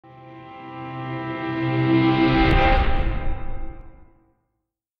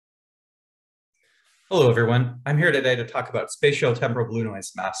Hello, everyone. I'm here today to talk about spatiotemporal blue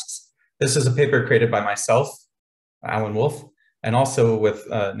noise masks. This is a paper created by myself, Alan Wolfe, and also with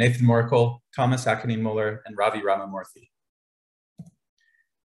Nathan Morrical, Tomas, Akenine-Möller, and Ravi Ramamoorthi.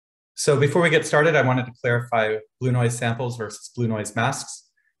 So before we get started, I wanted to clarify blue noise samples versus blue noise masks.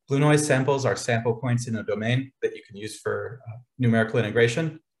 Blue noise samples are sample points in a domain that you can use for numerical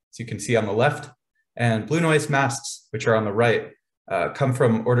integration, as you can see on the left. And blue noise masks, which are on the right, come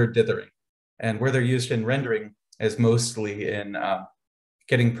from ordered dithering. And where they're used in rendering is mostly in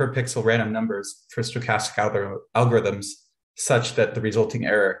getting per pixel random numbers for stochastic algorithms such that the resulting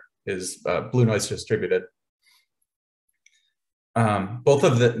error is blue noise distributed. Both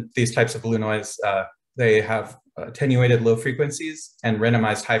of these types of blue noise, they have attenuated low frequencies and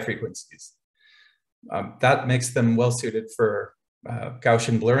randomized high frequencies. That makes them well suited for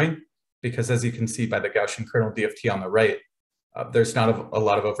Gaussian blurring, because as you can see by the Gaussian kernel DFT on the right, there's not a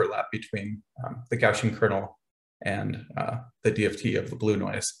lot of overlap between the Gaussian kernel and the DFT of the blue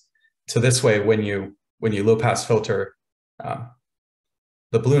noise. So this way, when you low pass filter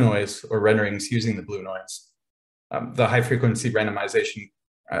the blue noise or renderings using the blue noise, the high frequency randomization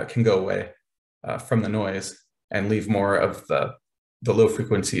can go away from the noise and leave more of the low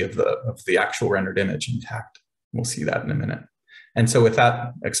frequency of the actual rendered image intact. We'll see that in a minute. And so with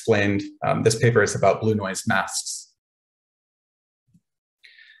that explained, this paper is about blue noise masks.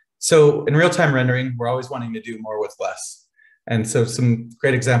 So in real-time rendering, we're always wanting to do more with less. And so some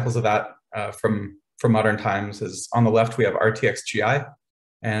great examples of that from modern times is on the left, we have RTX-GI.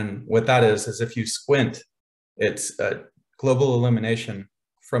 And what that is if you squint, it's a global illumination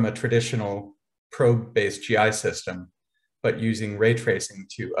from a traditional probe-based GI system, but using ray tracing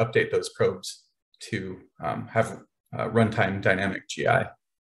to update those probes to have runtime dynamic GI.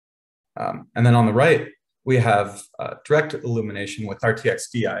 And then on the right, we have direct illumination with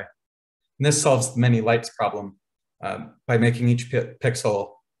RTX-DI. And this solves the many lights problem by making each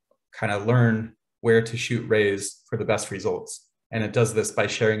pixel kind of learn where to shoot rays for the best results. And it does this by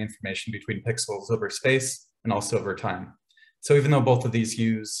sharing information between pixels over space and also over time. So even though both of these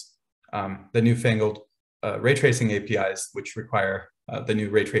use the newfangled ray tracing APIs, which require the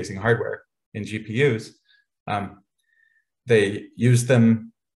new ray tracing hardware in GPUs, they use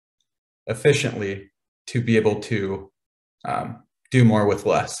them efficiently to be able to do more with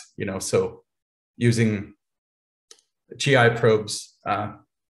less, so using GI probes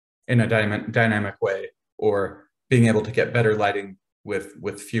in a dynamic way, or being able to get better lighting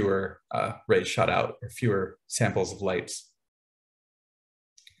with fewer rays shot out or fewer samples of lights.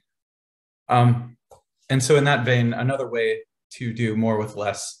 And so in that vein, another way to do more with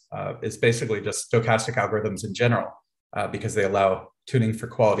less is basically just stochastic algorithms in general, because they allow tuning for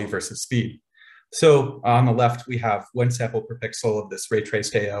quality versus speed. So on the left, we have one sample per pixel of this ray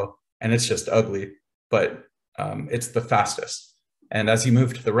traced AO, and it's just ugly, but it's the fastest. And as you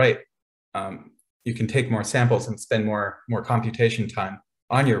move to the right, you can take more samples and spend more computation time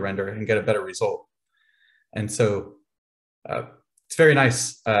on your render and get a better result. And so it's very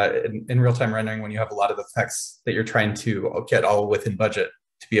nice in real-time rendering when you have a lot of effects that you're trying to get all within budget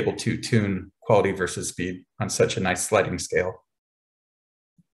to be able to tune quality versus speed on such a nice sliding scale.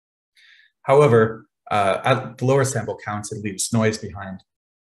 However, at the lower sample counts, it leaves noise behind.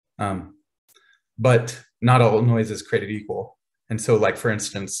 But not all noise is created equal. And so, like, for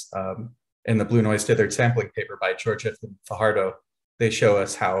instance, in the blue noise dithered sampling paper by Georgiev and Fajardo, they show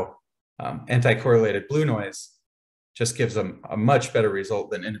us how anti-correlated blue noise just gives them a much better result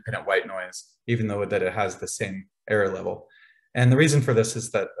than independent white noise, even though that it has the same error level. And the reason for this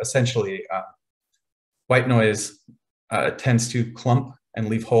is that essentially white noise tends to clump and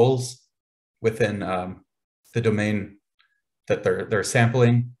leave holes within the domain that they're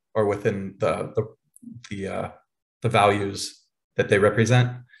sampling, or within the values that they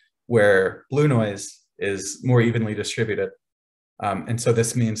represent, where blue noise is more evenly distributed. And so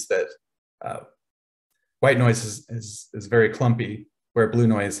this means that white noise is very clumpy, where blue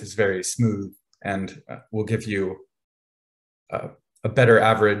noise is very smooth and will give you a better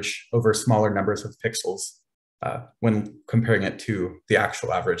average over smaller numbers of pixels when comparing it to the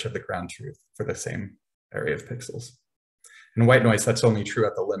actual average of the ground truth for the same area of pixels. In white noise, that's only true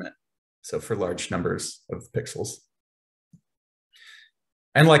at the limit, so for large numbers of pixels.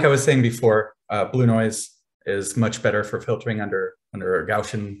 And like I was saying before, blue noise is much better for filtering under a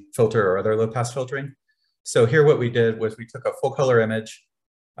Gaussian filter or other low-pass filtering. So here what we did was we took a full color image,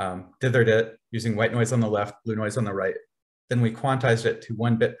 dithered it using white noise on the left, blue noise on the right. Then we quantized it to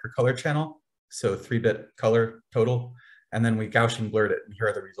 1 bit per color channel, so 3-bit color total. And then we Gaussian blurred it, and here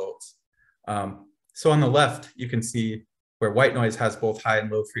are the results. So on the left, you can see where white noise has both high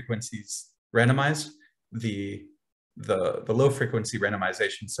and low frequencies randomized, the low frequency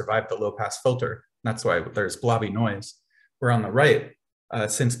randomization survived the low pass filter. That's why there's blobby noise. Where on the right,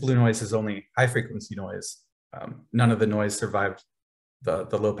 since blue noise is only high frequency noise, none of the noise survived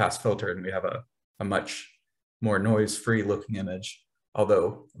the low pass filter, and we have a much more noise free looking image.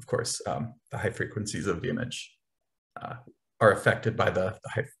 Although, of course, the high frequencies of the image are affected by the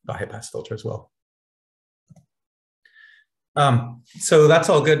high pass filter as well. So that's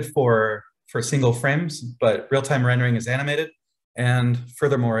all good for single frames, but real-time rendering is animated. And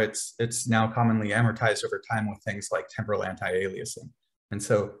furthermore, it's now commonly amortized over time with things like temporal anti-aliasing. And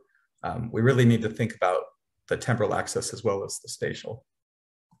so we really need to think about the temporal axis as well as the spatial.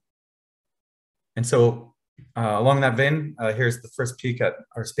 And so along that vein, here's the first peek at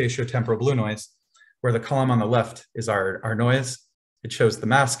our spatiotemporal blue noise, where the column on the left is our noise. It shows the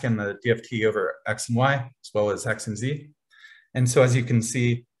mask and the DFT over X and Y, as well as X and Z. And so as you can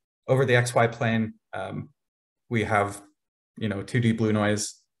see, over the XY plane, we have 2D blue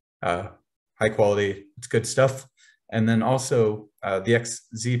noise, high quality, it's good stuff. And then also the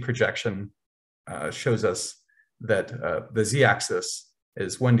XZ projection shows us that the Z axis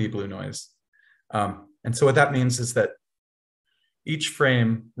is 1D blue noise. And so what that means is that each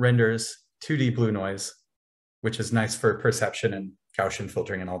frame renders 2D blue noise, which is nice for perception and Gaussian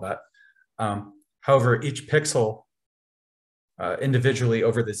filtering and all that. However, each pixel individually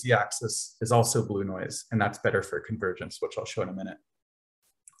over the Z-axis is also blue noise, and that's better for convergence, which I'll show in a minute.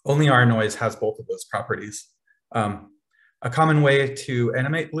 Only our noise has both of those properties. A common way to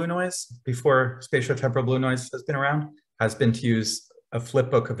animate blue noise before spatiotemporal blue noise has been around has been to use a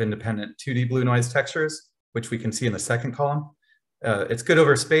flipbook of independent 2D blue noise textures, which we can see in the second column. It's good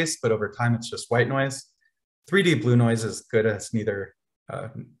over space, but over time it's just white noise. 3D blue noise is good as neither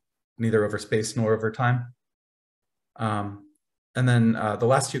over space nor over time. And then the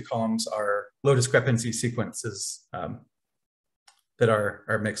last two columns are low discrepancy sequences that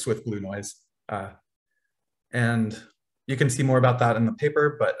are mixed with blue noise. And you can see more about that in the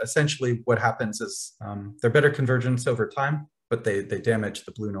paper, but essentially what happens is they're better convergence over time, but they damage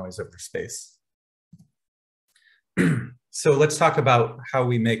the blue noise over space. So let's talk about how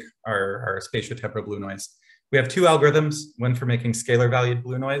we make our spatiotemporal blue noise. We have two algorithms, one for making scalar valued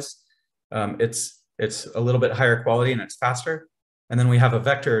blue noise. It's a little bit higher quality and it's faster. And then we have a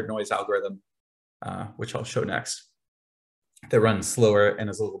vector noise algorithm, which I'll show next, that runs slower and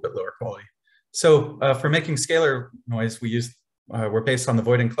is a little bit lower quality. So for making scalar noise, we're based on the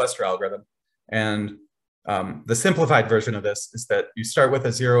Voigt and cluster algorithm. And the simplified version of this is that you start with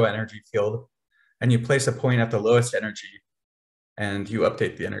a zero energy field and you place a point at the lowest energy and you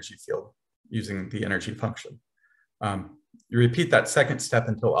update the energy field using the energy function. You repeat that second step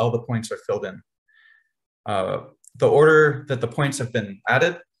until all the points are filled in. The order that the points have been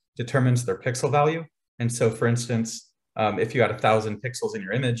added determines their pixel value. And so for instance, if you had 1,000 pixels in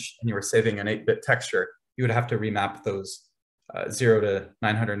your image and you were saving an 8-bit texture, you would have to remap those 0 to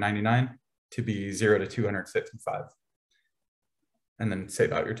 999 to be 0 to 255, and then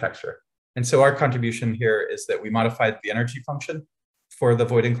save out your texture. And so our contribution here is that we modified the energy function for the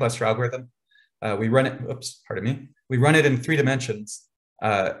Voigt and cluster algorithm. We run it, we run it in 3 dimensions,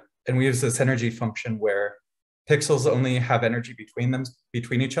 and we use this energy function where pixels only have energy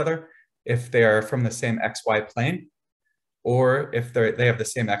between each other if they are from the same XY plane, or if they have the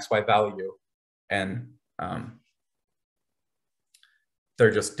same XY value and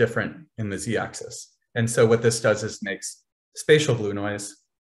they're just different in the Z-axis. And so what this does is makes spatial blue noise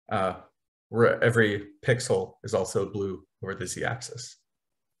where every pixel is also blue over the Z-axis.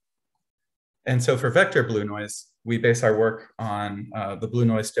 And so for vector blue noise, we base our work on the blue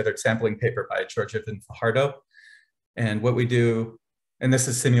noise dithered sampling paper by Georgiev and Fajardo. And what we do, and this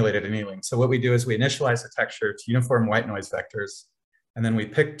is simulated annealing. So what we do is we initialize the texture to uniform white noise vectors, and then we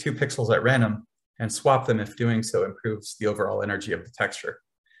pick 2 pixels at random and swap them if doing so improves the overall energy of the texture.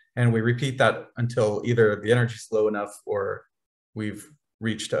 And we repeat that until either the energy is low enough or we've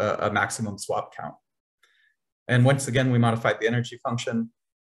reached a maximum swap count. And once again, we modified the energy function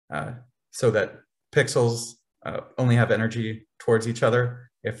so that pixels only have energy towards each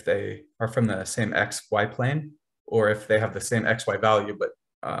other if they are from the same XY plane, or if they have the same XY value, but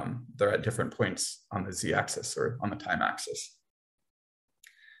they're at different points on the Z-axis or on the time axis.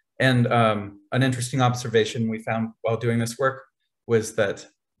 And an interesting observation we found while doing this work was that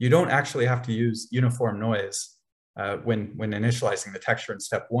you don't actually have to use uniform noise when initializing the texture in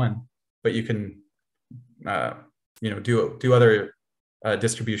step 1, but you can do other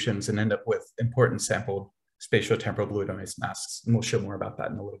distributions and end up with important sampled spatiotemporal blue noise masks. And we'll show more about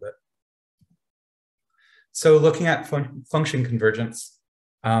that in a little bit. So looking at function convergence,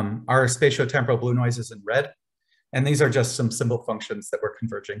 Our spatiotemporal blue noise is in red, and these are just some symbol functions that we're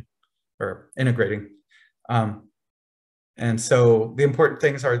converging or integrating. And so the important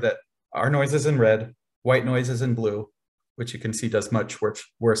things are that our noise is in red, white noise is in blue, which you can see does much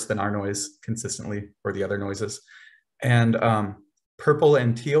worse than our noise consistently, or the other noises. And purple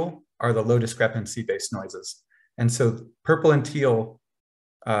and teal are the low discrepancy based noises. And so purple and teal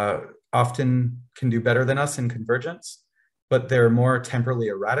often can do better than us in convergence, but they're more temporally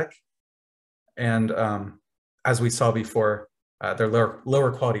erratic. And as we saw before, they're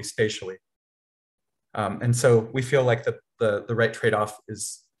lower quality spatially. And so we feel like the right trade-off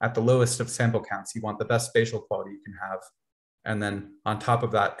is at the lowest of sample counts, you want the best spatial quality you can have. And then on top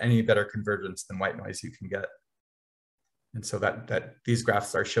of that, any better convergence than white noise you can get. And so that these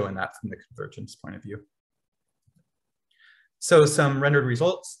graphs are showing that from the convergence point of view. So some rendered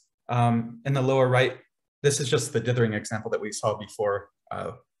results. In the lower right, this is just the dithering example that we saw before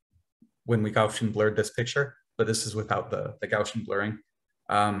when we Gaussian blurred this picture, but this is without the Gaussian blurring.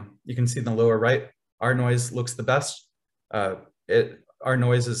 You can see in the lower right, our noise looks the best. Our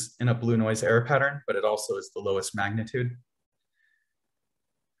noise is in a blue noise error pattern, but it also is the lowest magnitude.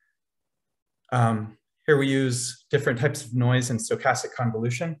 Here we use different types of noise in stochastic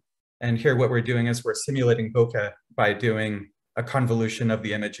convolution. And here what we're doing is we're simulating bokeh by doing a convolution of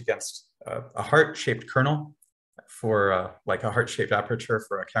the image against a heart-shaped kernel for like a heart-shaped aperture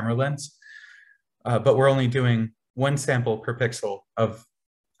for a camera lens. But we're only doing one sample per pixel of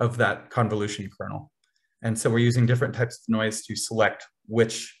that convolution kernel. And so we're using different types of noise to select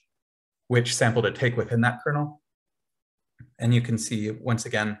which sample to take within that kernel. And you can see, once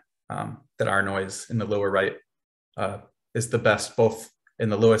again, that our noise in the lower right is the best, both in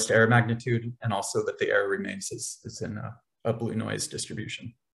the lowest error magnitude and also that the error remains is in a blue noise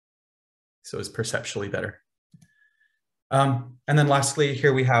distribution. So it's perceptually better. And then lastly,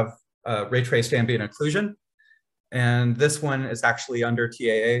 here we have ray traced ambient occlusion. And this one is actually under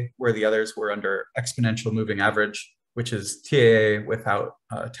TAA, where the others were under exponential moving average, which is TAA without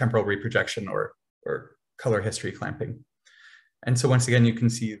temporal reprojection or color history clamping. And so once again, you can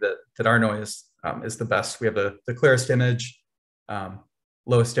see that our noise is the best. We have the clearest image,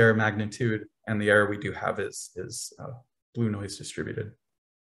 lowest error magnitude, and the error we do have is blue noise distributed.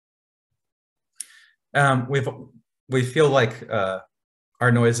 We feel like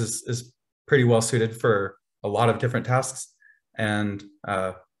our noise is pretty well suited for a lot of different tasks. And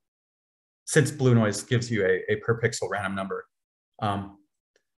since blue noise gives you a per pixel random number.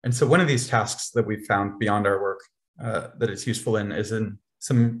 And so one of these tasks that we've found beyond our work that it's useful in is in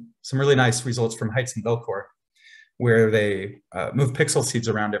some really nice results from Heitz and Belcourt, where they move pixel seeds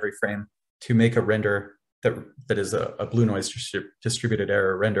around every frame to make a render that is a blue noise distributed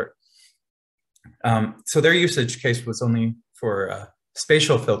error render. So their usage case was only for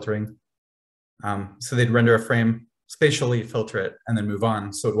spatial filtering. So they'd render a frame, spatially filter it, and then move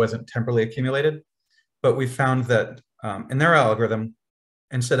on, so it wasn't temporally accumulated. But we found that in their algorithm,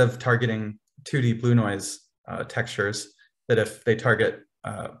 instead of targeting 2D blue noise textures, that if they target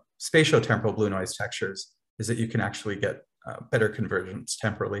spatiotemporal blue noise textures, is that you can actually get better convergence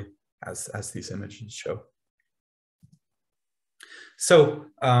temporally, as these images show. So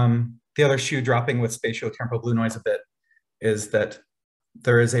the other shoe dropping with spatiotemporal blue noise a bit is that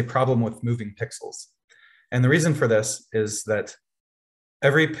there is a problem with moving pixels. And the reason for this is that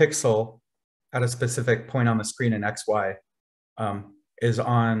every pixel at a specific point on the screen in XY is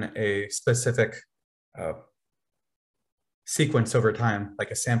on a specific sequence over time,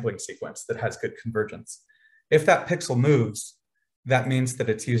 like a sampling sequence that has good convergence. If that pixel moves, that means that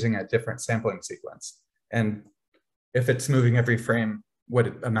it's using a different sampling sequence. And if it's moving every frame, what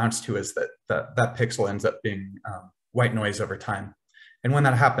it amounts to is that pixel ends up being white noise over time. And when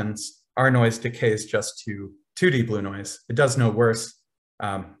that happens, our noise decays just to 2D blue noise. It does no worse,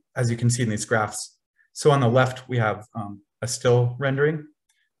 as you can see in these graphs. So on the left, we have a still rendering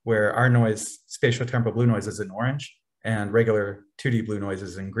where our noise, spatiotemporal blue noise, is in orange and regular 2D blue noise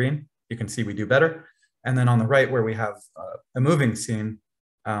is in green. You can see we do better. And then on the right, where we have a moving scene,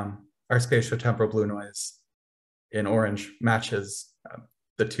 our spatiotemporal blue noise in orange matches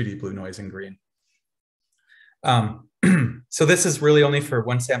the 2D blue noise in green. So this is really only for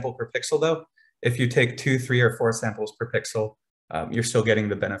one sample per pixel, though. If you take 2, 3, or 4 samples per pixel, you're still getting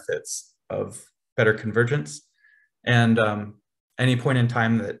the benefits of better convergence. And any point in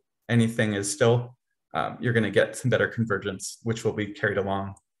time that anything is still, you're going to get some better convergence, which will be carried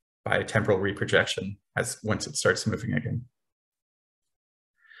along by temporal reprojection once it starts moving again.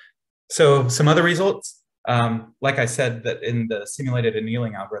 So some other results, like I said, that in the simulated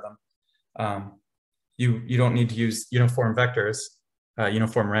annealing algorithm, you don't need to use uniform vectors.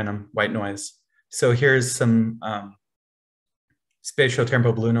 uniform random white noise. So here's some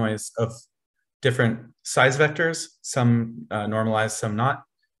spatiotemporal blue noise of different size vectors, some normalized, some not.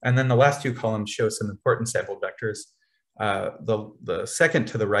 And then the last two columns show some important sampled vectors. The second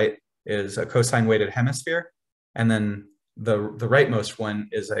to the right is a cosine weighted hemisphere. And then the rightmost one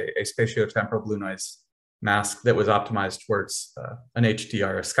is a spatiotemporal blue noise mask that was optimized towards an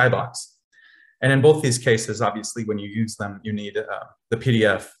HDR skybox. And in both these cases, obviously, when you use them, you need the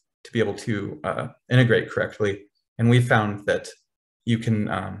PDF to be able to integrate correctly. And we found that you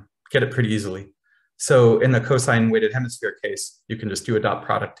can get it pretty easily. So in the cosine weighted hemisphere case, you can just do a dot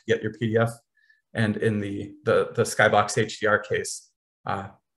product to get your PDF. And in the skybox HDR case,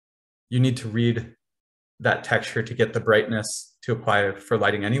 you need to read that texture to get the brightness to apply for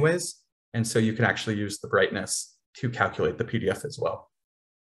lighting anyways. And so you can actually use the brightness to calculate the PDF as well.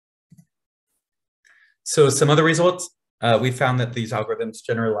 So some other results, we found that these algorithms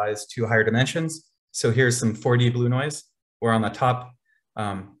generalize to higher dimensions. So here's some 4D blue noise, where on the top,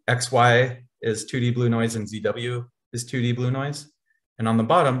 XY is 2D blue noise and ZW is 2D blue noise. And on the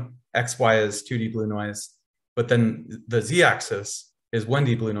bottom, XY is 2D blue noise, but then the Z-axis is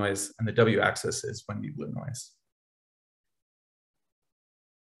 1D blue noise and the W-axis is 1D blue noise.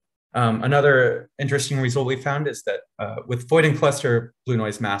 Another interesting result we found is that with void and cluster blue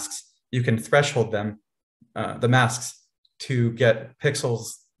noise masks, you can threshold them, the masks, to get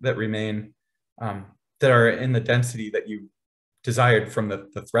pixels that remain that are in the density that you desired from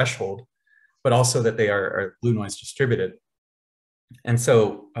the threshold, but also that they are blue noise distributed. And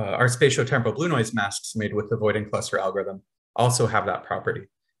so our spatiotemporal blue noise masks made with the void and cluster algorithm also have that property.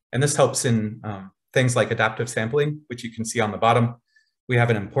 And this helps in things like adaptive sampling, which you can see on the bottom. We have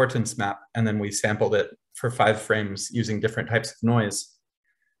an importance map, and then we sampled it for 5 frames using different types of noise.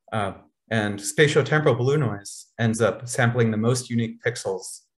 And spatiotemporal blue noise ends up sampling the most unique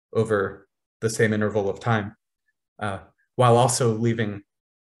pixels over the same interval of time, while also leaving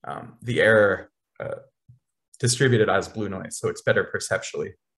the error distributed as blue noise, so it's better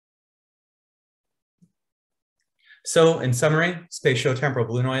perceptually. So in summary, spatiotemporal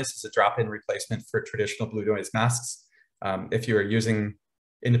blue noise is a drop-in replacement for traditional blue noise masks. If you are using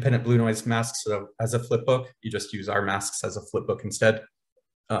independent blue noise masks as a flipbook, you just use our masks as a flipbook instead.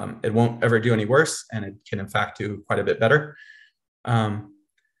 It won't ever do any worse, and it can in fact do quite a bit better.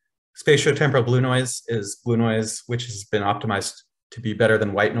 Spatiotemporal blue noise is blue noise which has been optimized to be better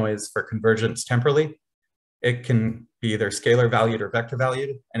than white noise for convergence temporally. It can be either scalar valued or vector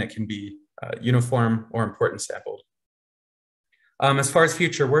valued, and it can be uniform or importance sampled. As far as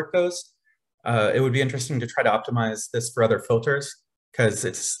future work goes, it would be interesting to try to optimize this for other filters, because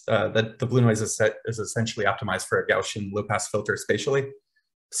it's the blue noise is essentially optimized for a Gaussian low-pass filter spatially.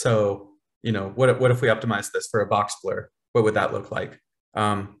 So, you know, what if we optimize this for a box blur? What would that look like?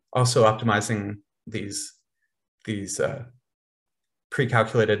 Also optimizing these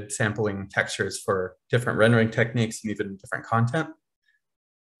pre-calculated sampling textures for different rendering techniques and even different content.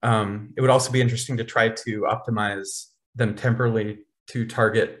 It would also be interesting to try to optimize them temporally to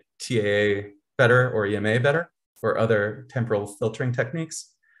target TAA better or EMA better, or other temporal filtering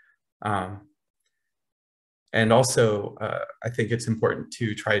techniques. And also, I think it's important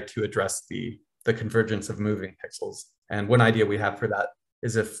to try to address the convergence of moving pixels. And one idea we have for that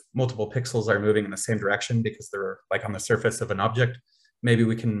is if multiple pixels are moving in the same direction because they're like on the surface of an object, maybe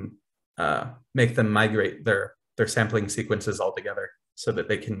we can make them migrate their sampling sequences all together so that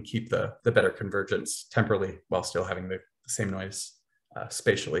they can keep the better convergence temporally while still having the same noise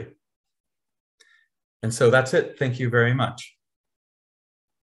spatially. And so that's it. Thank you very much.